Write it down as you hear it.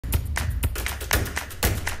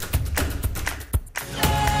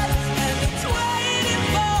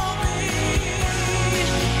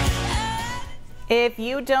If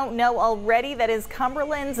you don't know already, that is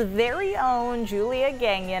Cumberland's very own Julia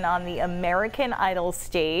Gagnon on the American Idol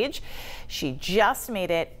stage. She just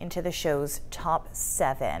made it into the show's top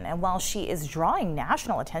 7. And while she is drawing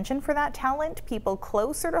national attention for that talent, people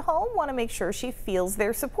closer to home want to make sure she feels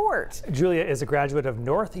their support. Julia is a graduate of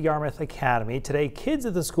North Yarmouth Academy. Today, kids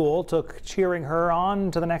at the school took cheering her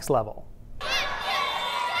on to the next level.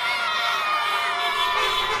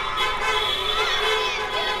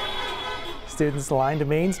 Students lined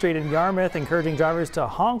Main Street in Yarmouth, encouraging drivers to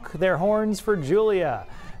honk their horns for Julia.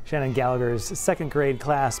 Shannon Gallagher's second grade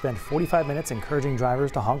class spent 45 minutes encouraging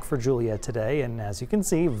drivers to honk for Julia today, and as you can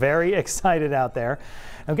see, very excited out there.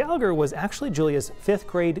 Now, Gallagher was actually Julia's 5th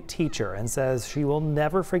grade teacher and says she will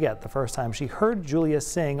never forget the first time she heard Julia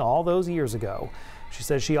sing all those years ago. She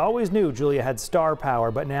says she always knew Julia had star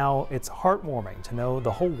power, but now it's heartwarming to know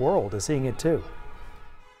the whole world is seeing it too.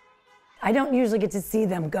 I don't usually get to see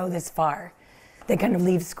them go this far. They kind of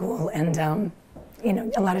leave school and, you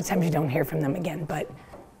know, a lot of times you don't hear from them again, but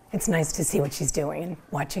it's nice to see what she's doing and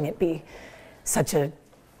watching it be such a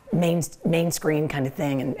main screen kind of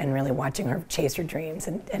thing and really watching her chase her dreams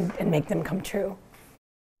and make them come true.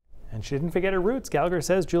 And she didn't forget her roots. Gallagher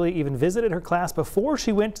says Julia even visited her class before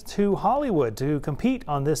she went to Hollywood to compete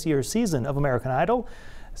on this year's season of American Idol.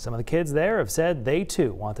 Some of the kids there have said they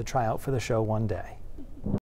too want to try out for the show one day.